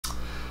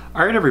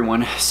All right,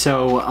 everyone.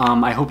 So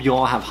I hope you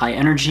all have high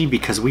energy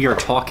because we are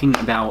talking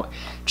about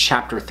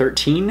chapter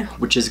 13,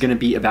 which is going to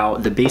be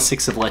about the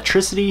basics of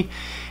electricity.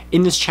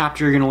 In this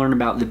chapter, you're going to learn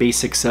about the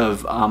basics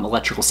of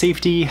electrical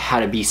safety, how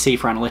to be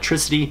safe around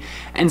electricity,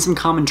 and some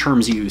common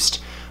terms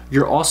used.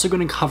 You're also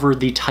going to cover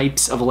the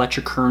types of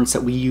electric currents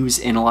that we use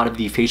in a lot of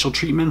the facial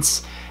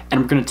treatments,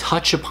 and we're going to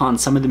touch upon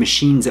some of the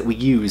machines that we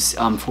use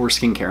for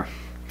skincare.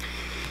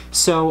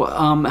 So,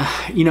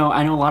 I know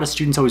a lot of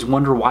students always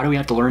wonder, why do we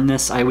have to learn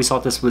this? I always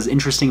thought this was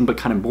interesting but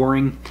kind of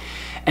boring.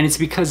 And it's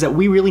because that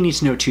we really need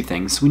to know two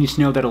things. We need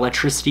to know that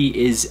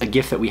electricity is a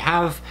gift that we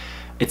have.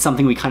 It's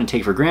something we kind of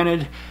take for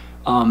granted.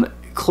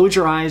 Close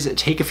your eyes,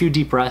 take a few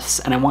deep breaths,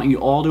 and I want you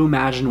all to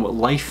imagine what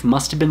life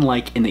must have been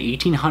like in the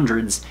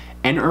 1800s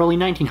and early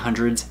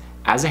 1900s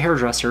as a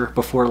hairdresser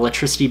before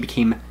electricity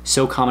became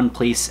so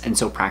commonplace and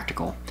so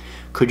practical.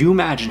 Could you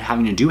imagine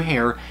having to do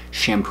hair,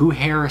 shampoo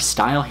hair,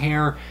 style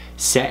hair,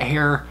 set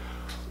hair,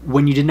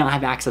 when you did not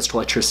have access to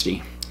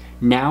electricity?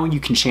 Now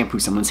you can shampoo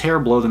someone's hair,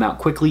 blow them out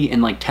quickly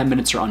in like 10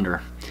 minutes or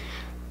under.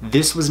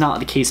 This was not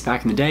the case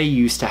back in the day.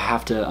 You used to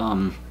have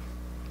to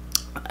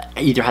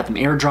either have them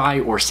air dry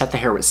or set the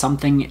hair with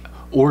something,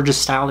 or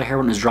just style the hair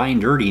when it was dry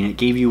and dirty, and it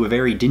gave you a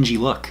very dingy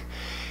look.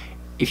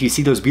 If you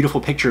see those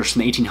beautiful pictures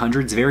from the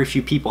 1800s, very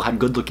few people had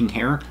good looking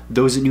hair.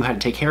 Those that knew how to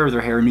take care of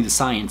their hair and knew the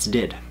science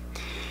did.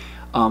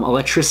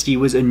 Electricity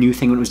was a new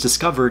thing when it was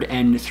discovered,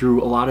 and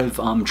through a lot of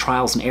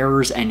trials and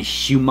errors and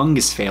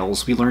humongous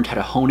fails, we learned how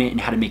to hone it and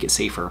how to make it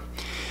safer.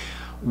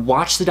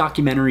 Watch the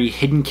documentary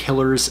Hidden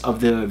Killers of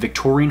the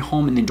Victorian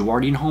Home and the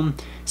Edwardian Home,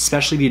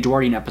 especially the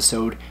Edwardian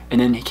episode, and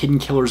then Hidden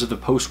Killers of the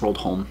Post-World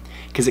Home,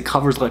 because it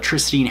covers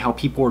electricity and how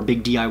people are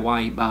big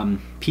DIY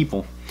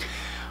people.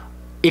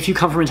 If you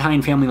come from an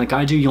Italian family like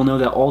I do, you'll know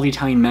that all the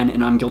Italian men,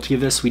 and I'm guilty of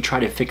this, we try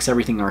to fix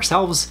everything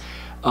ourselves.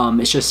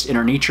 It's just in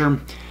our nature.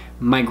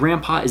 My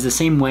grandpa is the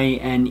same way,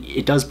 and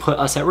it does put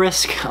us at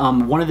risk.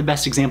 One of the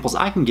best examples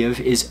I can give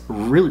is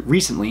really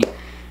recently,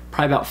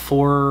 probably about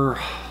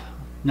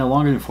no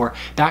longer than 4,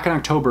 back in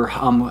October,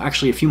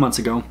 actually a few months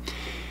ago,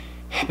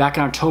 back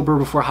in October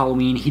before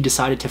Halloween, he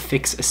decided to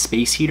fix a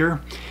space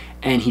heater,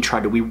 and he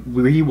tried to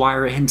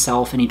rewire it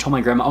himself, and he told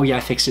my grandma, oh yeah,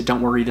 I fixed it,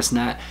 don't worry, this and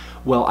that.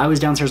 Well, I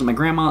was downstairs with my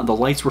grandma, the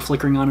lights were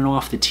flickering on and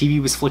off, the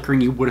TV was flickering,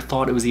 you would have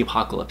thought it was the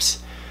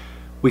apocalypse.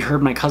 We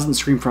heard my cousin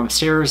scream from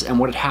upstairs, and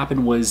what had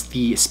happened was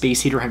the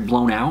space heater had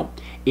blown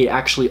out. It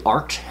actually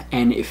arced,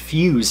 and it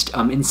fused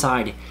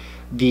inside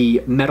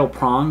the metal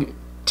prong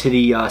to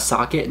the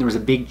socket, and there was a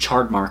big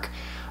charred mark.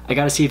 I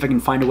gotta see if I can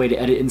find a way to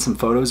edit in some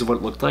photos of what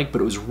it looked like,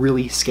 but it was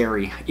really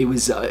scary. It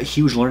was a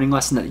huge learning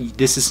lesson that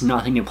this is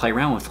nothing to play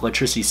around with.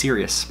 Electricity is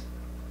serious.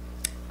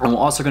 And we're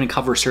also going to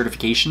cover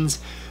certifications.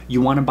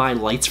 You want to buy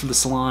lights from the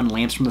salon,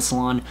 lamps from the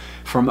salon,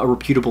 from a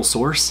reputable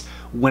source.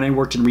 When I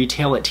worked in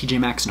retail at TJ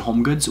Maxx and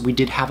Home Goods, we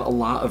did have a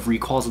lot of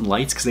recalls on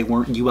lights because they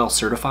weren't UL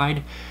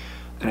certified.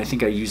 And I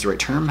think I used the right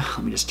term.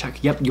 Let me just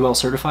check. Yep, UL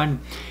certified.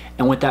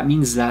 And what that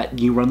means is that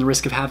you run the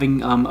risk of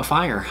having a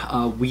fire.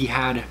 I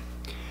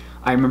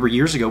remember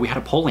years ago, we had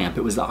a pole lamp.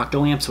 It was the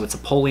octo lamp, so it's a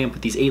pole lamp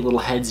with these 8 little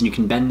heads, and you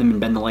can bend them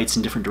and bend the lights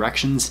in different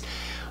directions.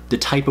 The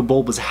type of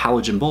bulb was a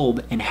halogen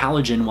bulb, and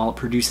halogen, while it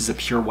produces a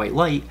pure white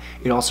light,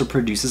 it also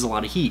produces a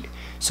lot of heat.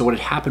 So what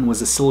had happened was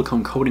the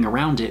silicone coating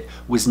around it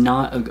was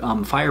not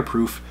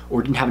fireproof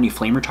or didn't have any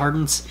flame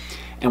retardants,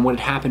 and what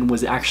had happened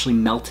was it actually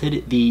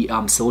melted the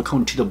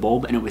silicone to the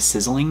bulb, and it was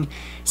sizzling.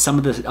 Some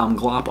of the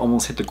glop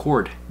almost hit the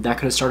cord. That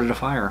could have started a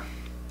fire.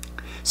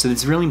 So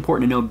it's really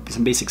important to know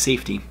some basic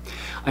safety.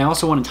 I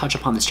also want to touch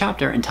upon this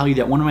chapter and tell you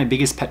that one of my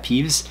biggest pet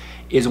peeves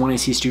is when I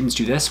see students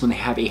do this, when they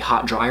have a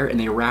hot dryer and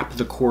they wrap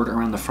the cord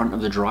around the front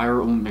of the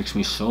dryer. Oh, it makes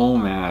me so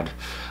mad.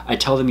 I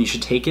tell them you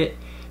should take it,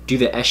 do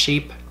the S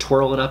shape,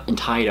 twirl it up, and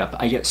tie it up.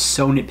 I get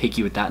so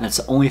nitpicky with that, and that's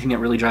the only thing that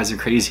really drives me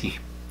crazy.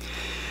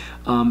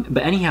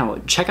 But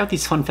anyhow, check out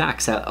these fun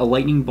facts. That a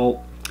lightning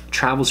bolt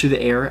travels through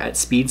the air at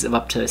speeds of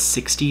up to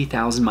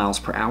 60,000 miles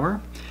per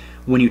hour.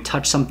 When you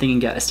touch something and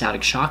get a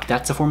static shock,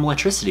 that's a form of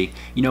electricity.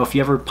 You know, if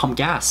you ever pump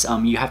gas,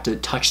 you have to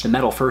touch the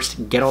metal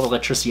first, get all the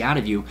electricity out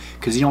of you,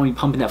 because you don't want to be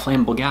pumping that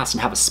flammable gas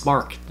and have a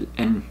spark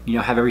and,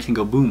 have everything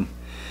go boom.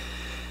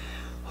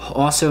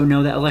 Also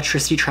know that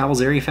electricity travels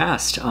very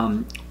fast.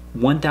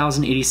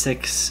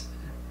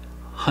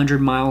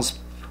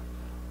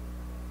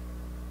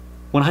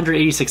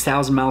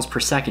 186,000 miles per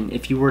second.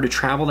 If you were to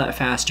travel that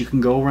fast, you can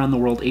go around the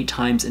world 8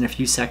 times in a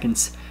few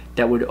seconds.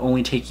 That would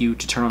only take you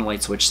to turn on a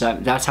light switch. So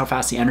that's how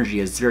fast the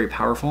energy is. It's very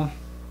powerful.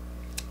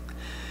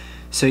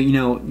 So,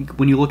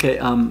 when you look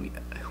at,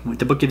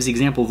 the book gives the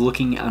example of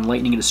looking on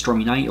lightning in a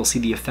stormy night, you'll see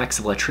the effects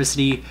of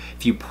electricity.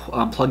 If you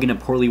plug in a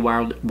poorly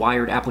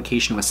wired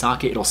application to a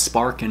socket, it'll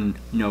spark and,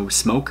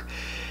 smoke.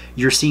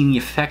 You're seeing the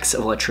effects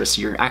of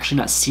electricity. You're actually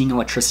not seeing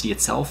electricity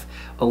itself.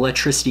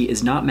 Electricity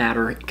is not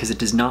matter because it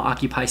does not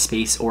occupy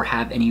space or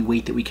have any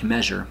weight that we can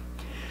measure.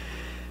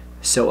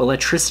 So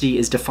electricity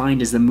is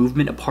defined as the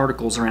movement of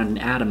particles around an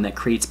atom that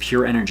creates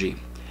pure energy.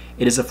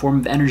 It is a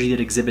form of energy that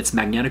exhibits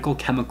magnetical,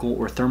 chemical,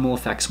 or thermal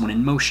effects when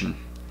in motion.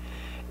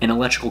 An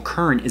electrical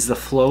current is the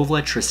flow of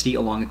electricity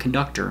along a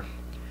conductor.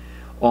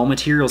 All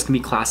materials can be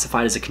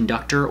classified as a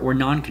conductor or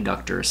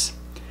non-conductors.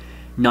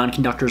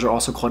 Non-conductors are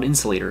also called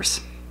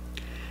insulators.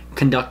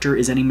 Conductor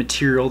is any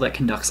material that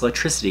conducts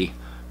electricity.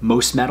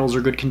 Most metals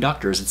are good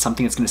conductors. It's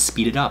something that's going to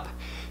speed it up.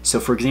 So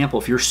for example,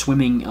 if you're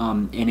swimming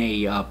in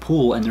a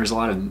pool and there's a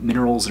lot of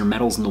minerals or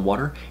metals in the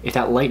water, if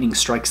that lightning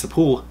strikes the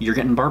pool, you're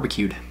getting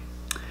barbecued.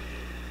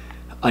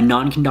 A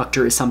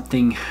non-conductor is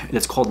something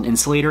that's called an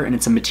insulator, and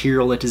it's a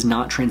material that does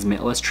not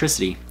transmit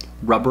electricity.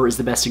 Rubber is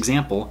the best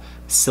example.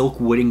 Silk,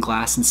 wood, and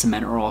glass and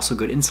cement are also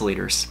good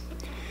insulators.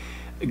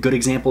 A good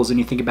example is when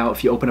you think about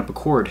if you open up a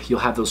cord, you'll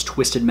have those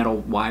twisted metal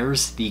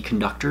wires, the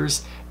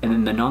conductors, and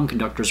then the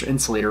non-conductors or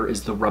insulator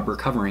is the rubber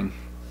covering.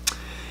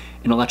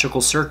 An electrical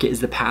circuit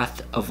is the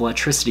path of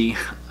electricity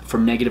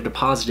from negative to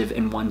positive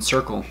in one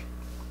circle.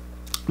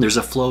 There's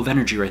a flow of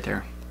energy right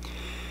there.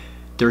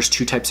 There's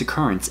two types of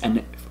currents,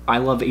 and I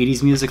love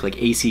 80s music like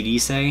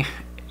AC/DC.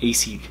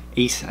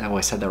 Oh,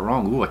 I said that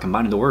wrong. Ooh, I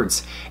combined the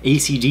words.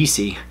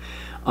 AC/DC.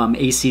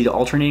 AC, the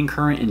alternating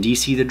current, and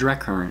DC, the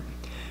direct current.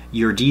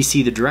 Your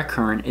DC, the direct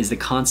current, is the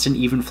constant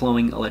even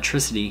flowing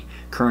electricity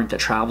current that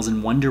travels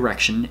in one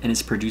direction and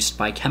is produced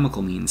by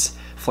chemical means.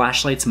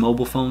 Flashlights,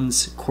 mobile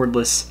phones,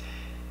 cordless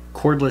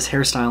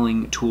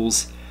hairstyling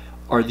tools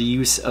are the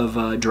use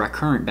of direct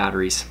current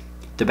batteries.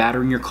 The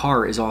battery in your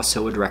car is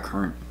also a direct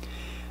current.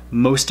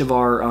 Most of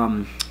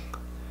our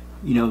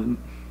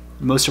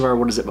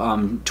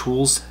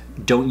tools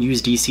don't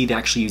use DC, they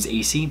actually use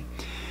AC.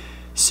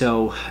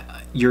 So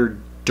your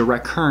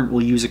direct current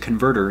will use a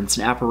converter. It's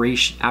an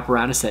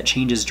apparatus that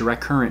changes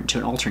direct current to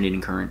an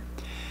alternating current.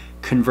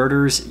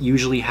 Converters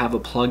usually have a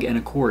plug and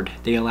a cord.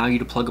 They allow you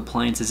to plug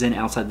appliances in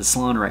outside the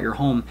salon or at your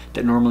home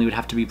that normally would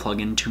have to be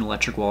plugged into an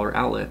electric wall or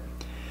outlet.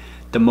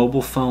 The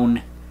mobile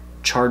phone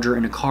charger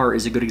in a car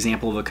is a good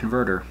example of a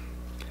converter.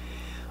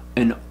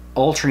 An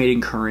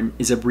alternating current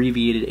is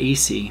abbreviated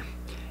AC,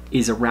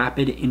 is a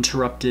rapid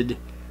interrupted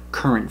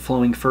current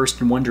flowing first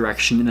in one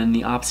direction and then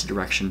the opposite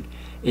direction.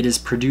 It is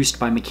produced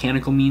by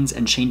mechanical means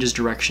and changes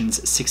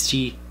directions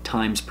 60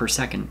 times per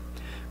second.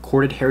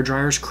 Corded hair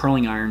dryers,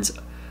 curling irons,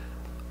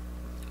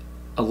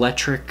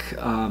 electric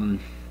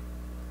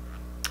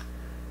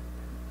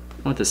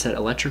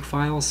electric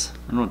files? I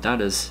don't know what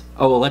that is.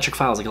 Oh, electric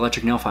files, like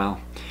electric nail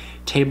file.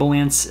 Table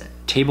lamps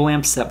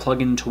that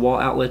plug into wall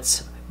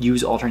outlets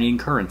use alternating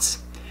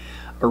currents.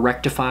 A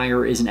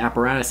rectifier is an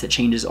apparatus that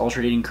changes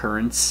alternating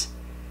currents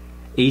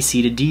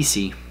AC to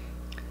DC.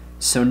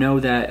 So know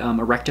that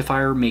a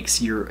rectifier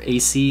makes your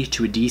AC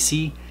to a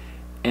DC,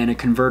 and a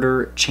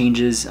converter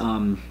changes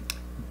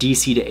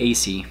DC to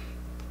AC.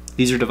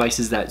 These are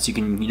devices that so you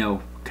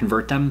can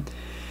convert them.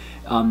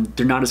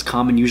 They're not as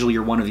common. Usually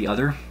you're one or the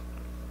other.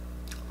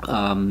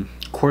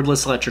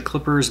 Cordless electric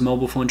clippers,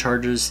 mobile phone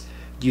chargers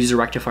use a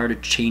rectifier to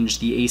change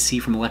the AC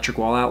from electric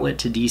wall outlet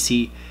to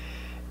DC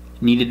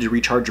needed to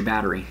recharge your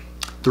battery.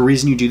 The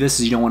reason you do this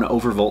is you don't want to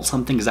overvolt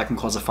something because that can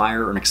cause a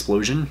fire or an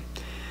explosion,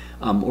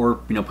 or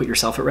put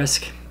yourself at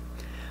risk.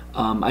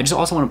 I just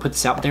also want to put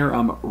this out there.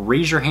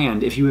 Raise your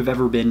hand if you have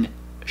ever been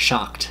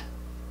shocked.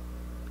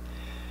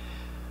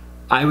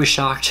 I was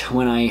shocked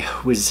when I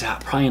was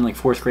probably in like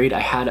 4th grade. I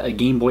had a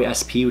Game Boy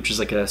SP, which is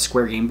like a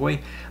square Game Boy.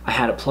 I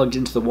had it plugged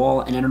into the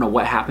wall, and I don't know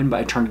what happened, but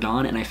I turned it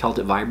on and I felt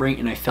it vibrate,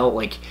 and I felt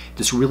like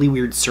this really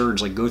weird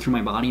surge like go through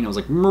my body, and I was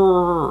like,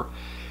 "Mrrr,"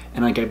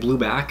 and like I blew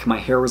back. My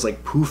hair was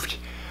like poofed.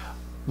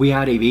 We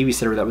had a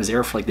babysitter that was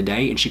there for like the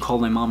day, and she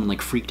called my mom and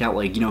like freaked out,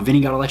 like,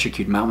 Vinny got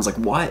electrocuted. My mom was like,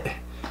 what?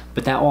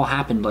 But that all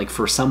happened like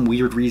for some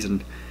weird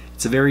reason.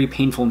 It's a very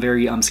painful and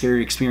very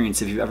scary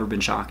experience if you've ever been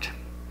shocked.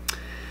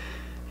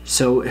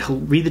 So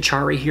read the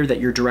chart right here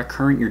that your direct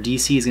current, your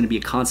DC, is going to be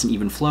a constant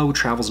even flow,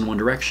 travels in one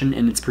direction,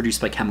 and it's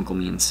produced by chemical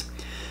means,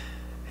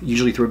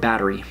 usually through a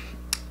battery.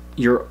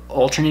 Your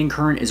alternating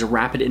current is a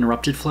rapid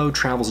interrupted flow,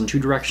 travels in two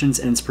directions,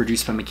 and it's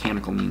produced by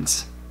mechanical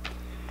means.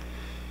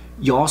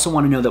 You also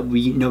want to know that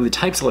we know the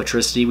types of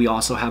electricity. We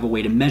also have a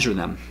way to measure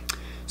them.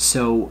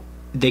 So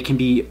they can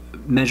be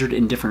measured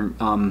in different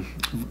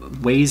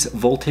ways.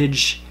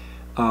 Voltage,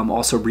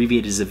 also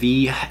abbreviated as a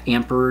V,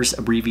 amperes,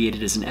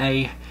 abbreviated as an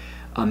A,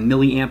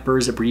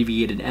 milliamperes,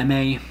 abbreviated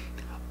MA,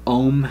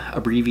 ohm,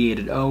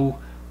 abbreviated O,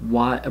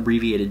 watt,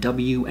 abbreviated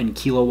W, and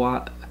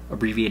kilowatt,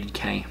 abbreviated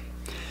K.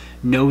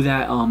 Know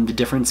that the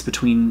difference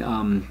between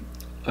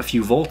a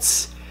few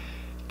volts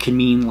can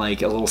mean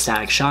like a little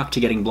static shock to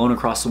getting blown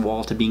across the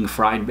wall to being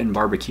fried and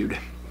barbecued.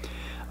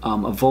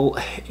 A volt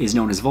is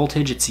known as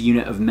voltage. It's a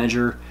unit of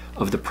measure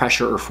of the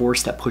pressure or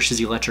force that pushes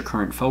the electric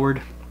current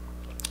forward.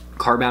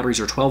 Car batteries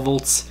are 12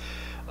 volts.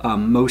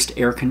 Most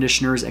air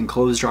conditioners and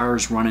clothes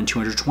dryers run in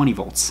 220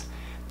 volts.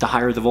 The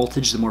higher the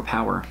voltage, the more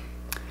power.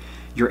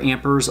 Your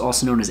amperes,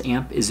 also known as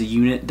amp, is a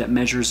unit that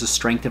measures the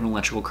strength of an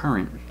electrical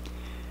current.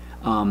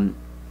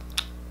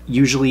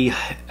 Usually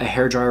a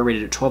hairdryer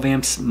rated at 12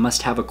 amps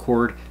must have a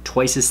cord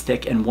twice as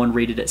thick and one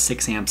rated at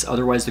 6 amps,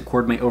 otherwise the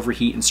cord may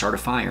overheat and start a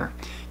fire.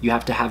 You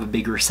have to have a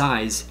bigger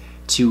size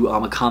to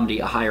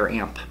accommodate a higher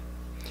amp.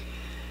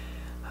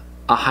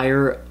 A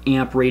higher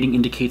amp rating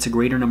indicates a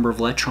greater number of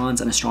electrons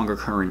and a stronger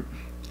current.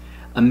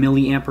 A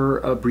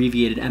milliampere,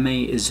 abbreviated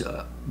MA, is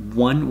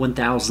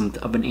 1/1000th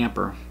of an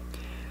ampere.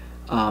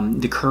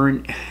 The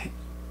current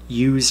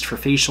used for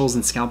facials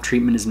and scalp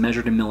treatment is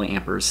measured in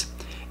milliamperes.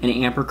 An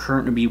ampere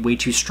current would be way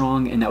too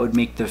strong, and that would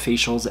make the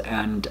facials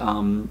and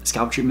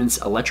scalp treatments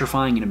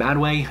electrifying in a bad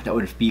way. That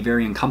would be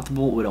very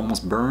uncomfortable. It would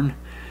almost burn.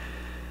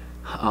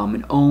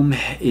 An ohm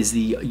is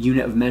the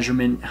unit of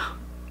measurement,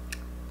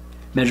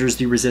 measures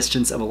the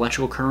resistance of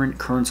electrical current.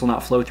 Currents will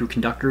not flow through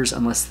conductors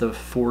unless the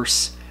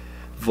force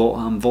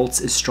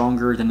volts is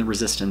stronger than the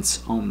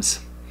resistance, ohms.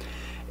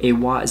 A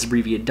watt is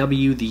abbreviated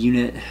W, the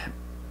unit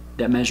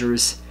that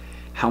measures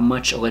how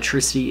much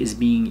electricity is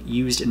being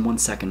used in 1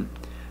 second.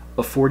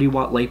 A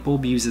 40-watt light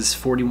bulb uses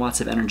 40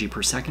 watts of energy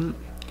per second.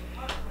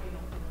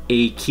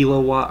 A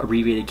kilowatt,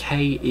 abbreviated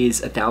K,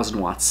 is 1,000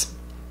 watts.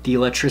 The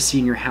electricity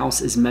in your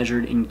house is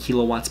measured in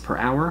kilowatts per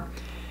hour.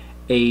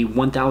 A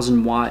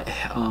 1,000 watt,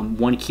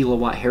 1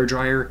 kilowatt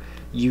hairdryer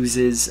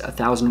uses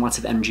 1,000 watts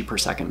of energy per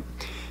second.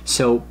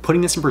 So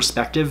putting this in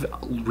perspective,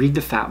 read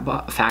the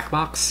fact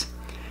box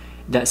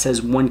that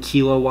says 1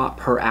 kilowatt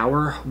per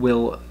hour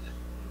will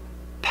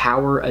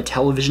power a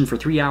television for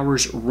 3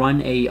 hours,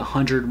 run a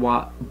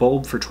 100-watt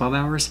bulb for 12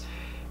 hours,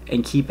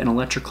 and keep an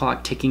electric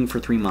clock ticking for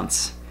 3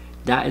 months.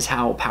 That is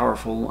how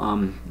powerful,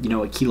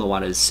 a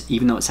kilowatt is,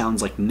 even though it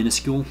sounds like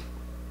minuscule.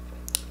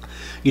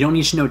 You don't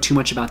need to know too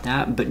much about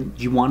that, but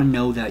you want to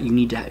know that you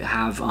need to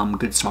have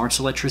good smarts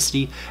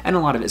electricity, and a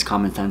lot of it is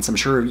common sense. I'm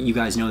sure you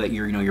guys know that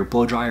your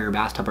blow dryer or your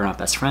bathtub are not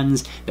best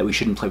friends, that we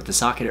shouldn't play with the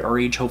socket at our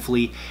age,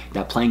 hopefully,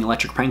 that playing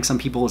electric pranks on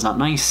people is not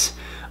nice.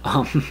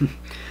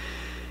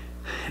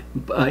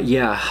 But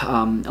yeah,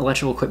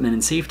 electrical equipment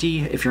and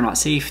safety. If you're not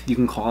safe, you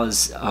can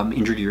cause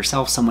injury to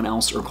yourself, someone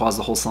else, or cause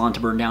the whole salon to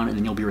burn down, and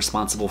then you'll be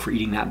responsible for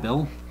eating that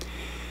bill.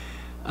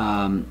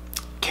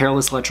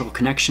 Careless electrical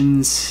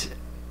connections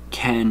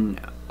can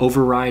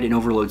override and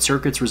overload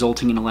circuits,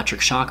 resulting in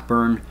electric shock,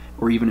 burn,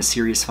 or even a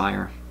serious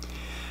fire.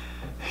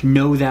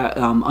 Know that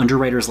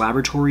Underwriters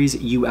Laboratories,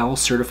 UL,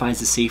 certifies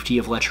the safety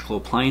of electrical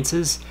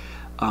appliances.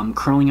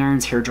 Curling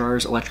irons, hair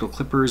dryers, electrical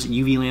clippers,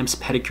 UV lamps,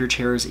 pedicure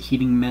chairs,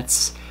 heating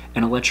mitts,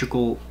 and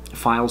electrical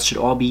files should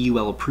all be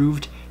UL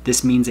approved.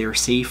 This means they are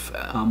safe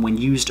when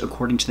used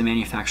according to the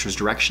manufacturer's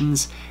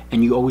directions,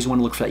 and you always want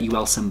to look for that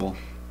UL symbol.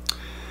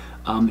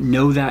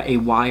 Know that a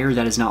wire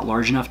that is not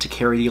large enough to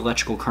carry the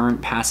electrical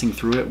current passing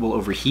through it will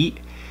overheat.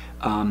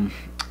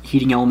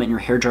 Heating element in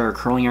your hairdryer or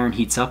curling iron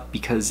heats up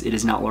because it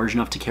is not large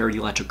enough to carry the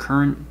electric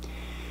current.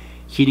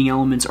 Heating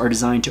elements are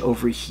designed to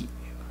overheat.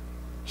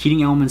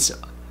 Heating elements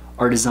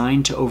are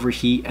designed to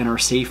overheat and are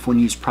safe when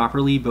used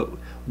properly, but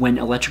when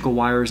electrical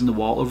wires in the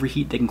wall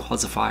overheat, they can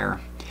cause a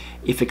fire.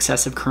 If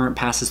excessive current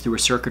passes through a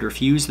circuit or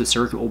fuse, the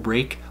circuit will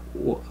break.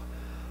 The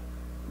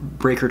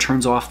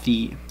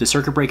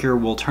circuit breaker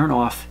will turn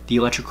off the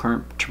electric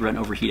current to prevent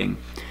overheating.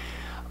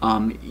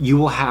 You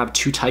will have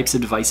 2 types of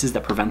devices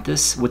that prevent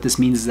this. What this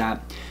means is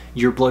that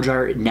your blow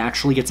dryer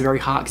naturally gets very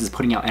hot because it's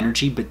putting out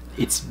energy, but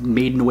it's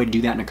made in a way to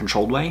do that in a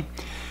controlled way.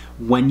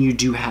 When you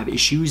do have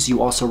issues,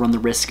 you also run the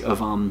risk of,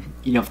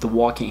 if the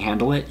wall can't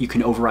handle it, you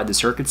can override the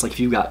circuits. Like if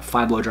you've got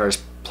 5 blow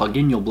dryers plugged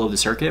in, you'll blow the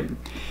circuit.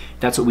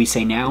 That's what we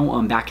say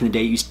now. Back in the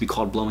day, it used to be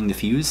called blowing the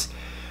fuse.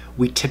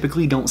 We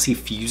typically don't see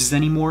fuses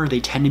anymore. They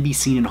tend to be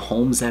seen in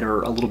homes that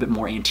are a little bit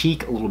more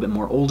antique, a little bit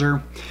more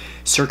older.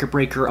 Circuit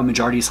breaker, a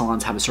majority of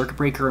salons have a circuit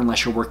breaker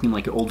unless you're working in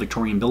like an old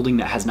Victorian building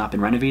that has not been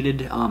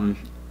renovated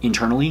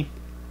internally.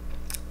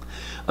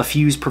 A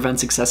fuse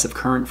prevents excessive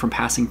current from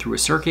passing through a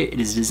circuit. It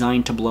is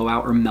designed to blow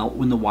out or melt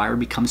when the wire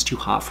becomes too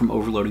hot from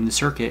overloading the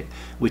circuit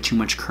with too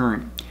much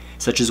current,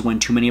 such as when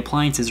too many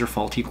appliances or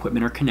faulty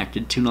equipment are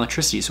connected to an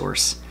electricity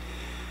source.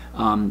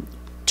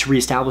 To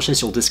reestablish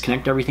this, you'll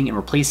disconnect everything and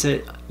replace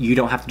it. You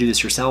don't have to do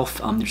this yourself.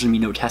 There's going to be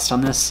no test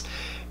on this.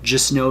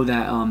 Just know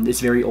that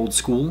it's very old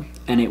school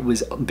and it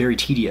was very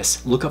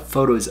tedious. Look up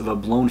photos of a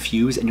blown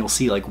fuse and you'll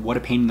see like what a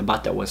pain in the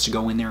butt that was to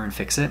go in there and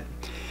fix it.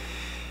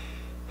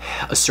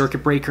 A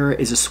circuit breaker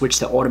is a switch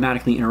that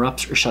automatically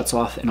interrupts or shuts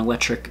off an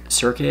electric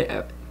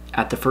circuit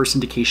at the first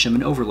indication of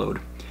an overload.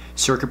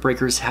 Circuit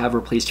breakers have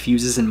replaced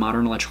fuses in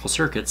modern electrical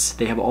circuits.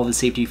 They have all the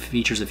safety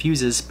features of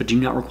fuses, but do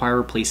not require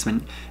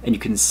replacement, and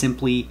can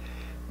simply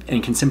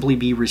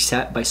be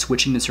reset by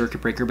switching the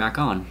circuit breaker back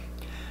on.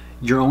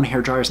 Your own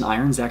hair dryers and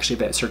irons actually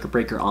have that circuit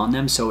breaker on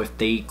them, so if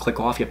they click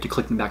off, you have to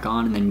click them back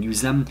on and then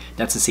use them.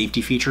 That's a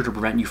safety feature to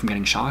prevent you from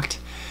getting shocked.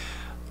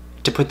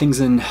 To put things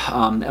in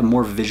a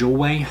more visual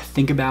way,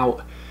 think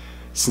about,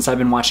 since I've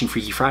been watching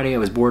Freaky Friday, I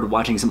was bored of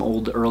watching some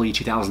old early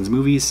 2000s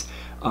movies.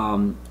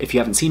 If you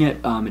haven't seen it,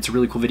 it's a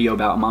really cool video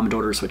about a mom and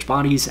daughter who switch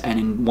bodies, and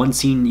in one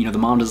scene, the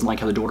mom doesn't like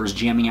how the daughter's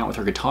jamming out with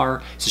her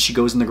guitar, so she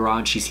goes in the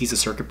garage, she sees a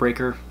circuit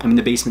breaker, in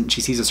the basement,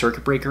 she sees a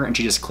circuit breaker, and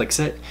she just clicks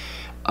it.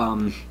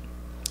 A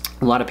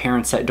lot of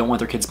parents that don't want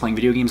their kids playing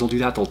video games will do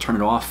that. They'll turn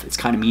it off. It's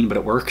kind of mean, but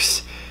it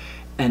works.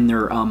 And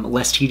they're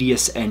less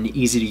tedious and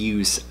easy to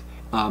use.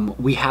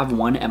 We have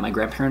one at my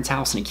grandparents'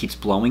 house and it keeps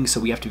blowing, so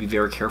we have to be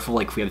very careful.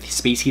 Like if we have the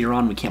space heater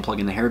on, we can't plug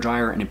in the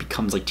hairdryer and it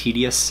becomes like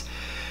tedious.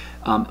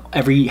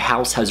 Every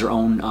house has their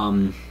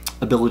own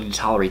ability to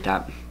tolerate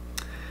that.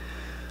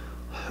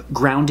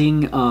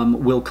 Grounding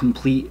will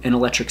complete an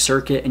electric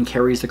circuit and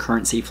carries the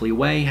current safely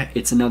away.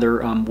 It's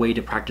another way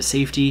to practice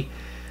safety.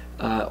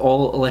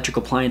 All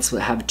electrical appliances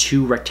have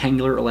 2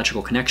 rectangular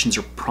electrical connections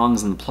or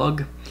prongs in the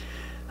plug.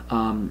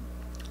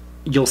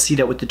 You'll see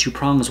that with the 2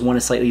 prongs, one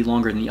is slightly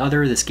longer than the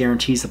other. This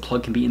guarantees the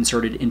plug can be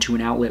inserted into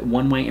an outlet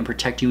one way and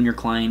protect you and your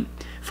client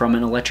from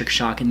an electric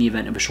shock in the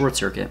event of a short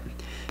circuit.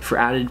 For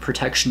added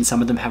protection,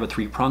 some of them have a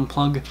 3-prong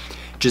plug.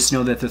 Just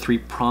know that the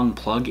 3-prong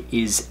plug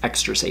is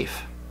extra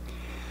safe.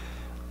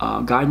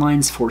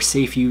 Guidelines for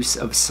safe use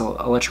of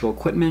electrical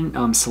equipment.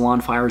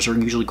 Salon fires are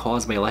usually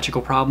caused by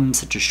electrical problems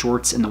such as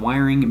shorts in the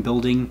wiring and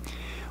building,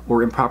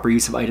 or improper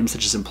use of items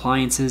such as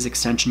appliances,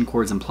 extension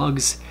cords, and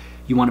plugs.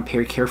 You want to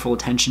pay careful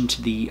attention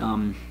to the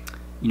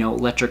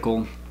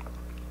electrical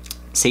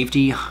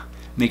safety.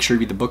 Make sure you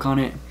read the book on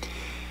it.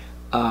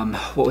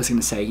 What was I going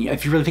to say?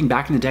 If you really think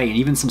back in the day, and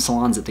even some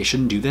salons that they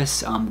shouldn't do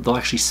this, they'll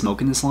actually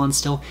smoke in the salon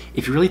still.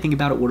 If you really think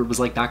about it, what it was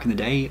like back in the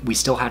day, we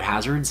still had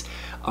hazards.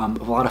 A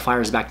lot of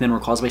fires back then were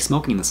caused by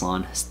smoking in the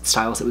salon.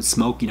 Stylists that would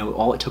smoke,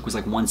 all it took was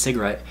like 1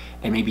 cigarette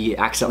and maybe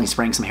accidentally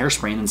spraying some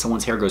hairspray and then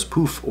someone's hair goes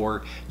poof,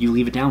 or you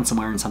leave it down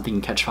somewhere and something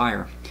can catch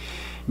fire.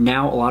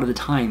 Now, a lot of the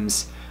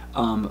times,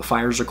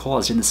 fires are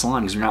caused in the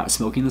salon because we're not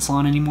smoking in the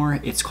salon anymore.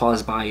 It's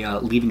caused by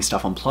leaving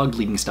stuff unplugged,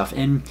 leaving stuff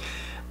in.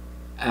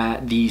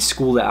 At the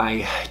school that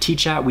I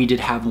teach at, we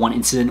did have one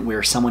incident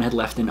where someone had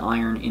left an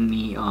iron in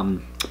the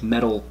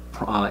metal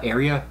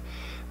area.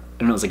 I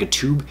don't know, it was like a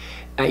tube.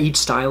 At each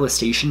stylist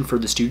station for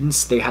the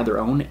students, they had their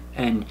own,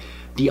 and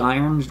the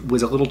iron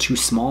was a little too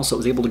small, so it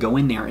was able to go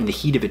in there, and the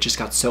heat of it just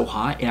got so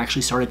hot, it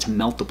actually started to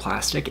melt the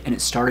plastic, and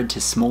it started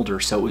to smolder,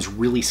 so it was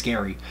really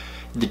scary.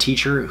 The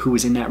teacher who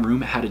was in that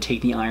room had to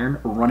take the iron,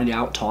 run it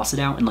out, toss it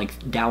out, and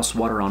like douse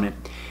water on it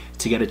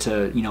to get it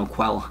to,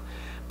 quell.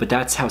 But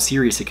that's how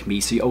serious it can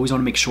be. So you always want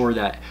to make sure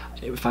that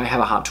if I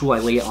have a hot tool, I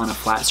lay it on a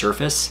flat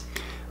surface.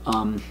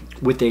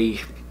 They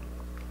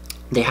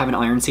have an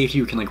iron safety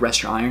you can like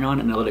rest your iron on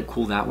and let it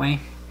cool that way.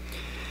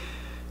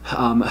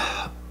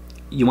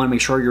 You want to make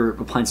sure your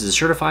appliances are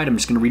certified. I'm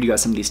just going to read you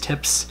guys some of these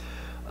tips.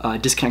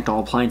 Disconnect all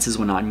appliances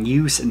when not in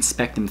use.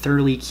 Inspect them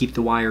thoroughly. Keep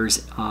the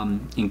wires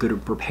in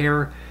good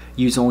repair.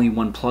 Use only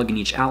 1 plug in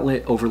each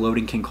outlet.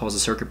 Overloading can cause a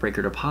circuit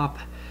breaker to pop.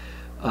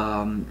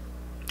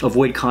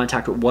 Avoid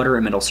contact with water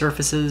and metal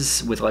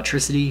surfaces with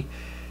electricity.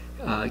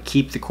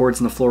 Keep the cords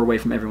on the floor away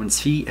from everyone's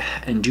feet.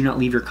 And do not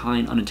leave your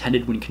client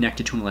unattended when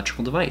connected to an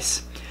electrical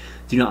device.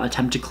 Do not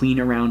attempt to clean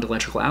around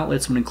electrical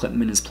outlets when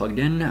equipment is plugged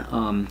in.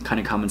 Kind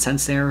of common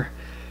sense there.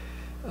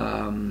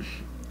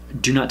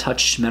 Do not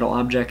touch metal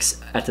objects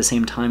at the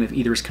same time if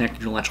either is connected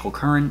to an electrical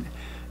current.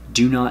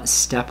 Do not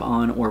step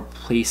on or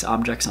place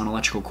objects on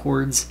electrical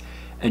cords.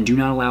 And do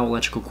not allow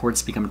electrical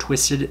cords to become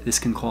twisted. This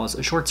can cause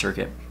a short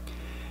circuit.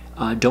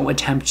 Don't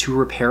attempt to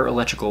repair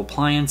electrical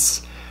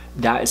appliance.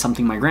 That is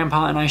something my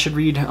grandpa and I should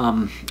read.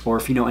 Or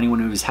if you know anyone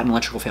who's had an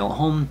electrical fail at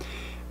home,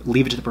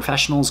 leave it to the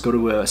professionals. Go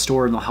to a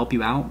store and they'll help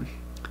you out.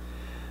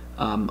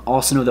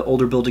 Also know that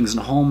older buildings in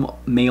a home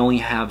may only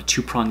have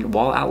 2-prong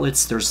wall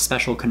outlets. There's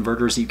special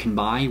converters that you can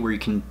buy where you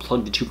can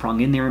plug the 2-prong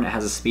in there and it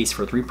has a space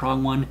for a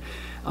 3-prong one.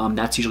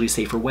 That's usually a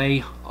safer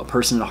way. A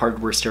person at a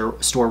hardware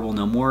store will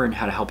know more and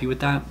how to help you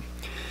with that.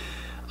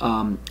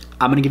 I'm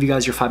going to give you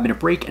guys your 5-minute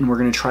break and we're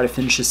going to try to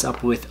finish this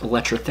up with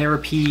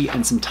electrotherapy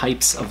and some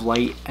types of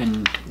light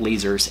and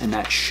lasers, and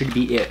that should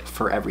be it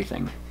for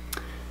everything.